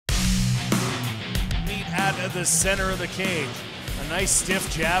at the center of the cage. A nice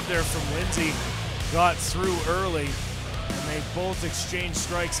stiff jab there from Lindsey. Got through early, and they both exchanged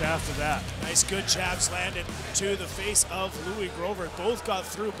strikes after that. Nice, good jabs landed to the face of Louie Grover. Both got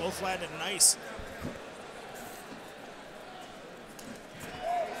through, both landed nice.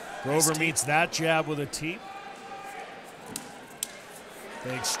 Grover meets that jab with a teep.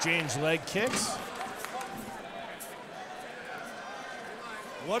 They exchange leg kicks.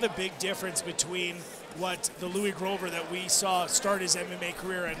 What a big difference between what the Louie Grover that we saw start his MMA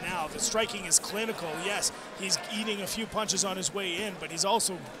career and now. The striking is clinical. Yes, he's eating a few punches on his way in, but he's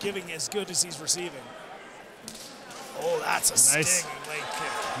also giving as good as he's receiving. Oh, that's a stinging leg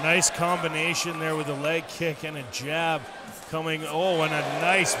kick. Nice combination there with a leg kick and a jab coming. Oh, and a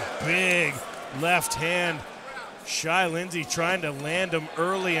nice big left hand. Shai Lindsey trying to land him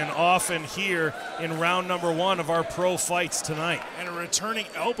early and often here in round number 1 of our pro fights tonight. And a returning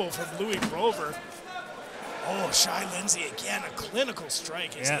elbow from Louie Grover. Oh, Shai Lindsey again, a clinical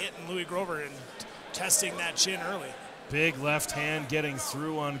strike. He's hitting Louie Grover and testing that chin early. Big left hand getting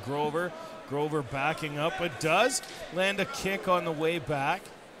through on Grover. Grover backing up, but does land a kick on the way back.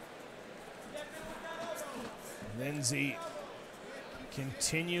 Lindsey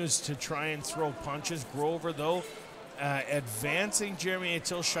continues to try and throw punches. Grover, though, advancing, Jeremy,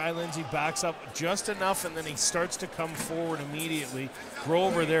 until Shai Lindsey backs up just enough, and then he starts to come forward immediately.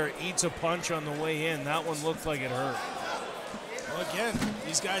 Grover there eats a punch on the way in. That one looked like it hurt. Well, again,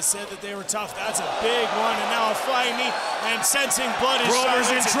 these guys said that they were tough. That's a big one, and now a flying knee, and sensing blood is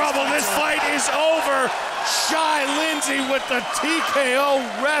Grover's in trouble. This fight is over. Shai Lindsey with the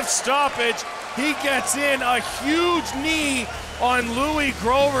TKO ref stoppage. He gets in a huge knee on Louie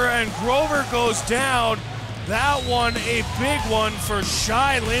Grover, and Grover goes down. That one, a big one for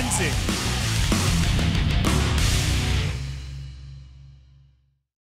Shai Lindsey.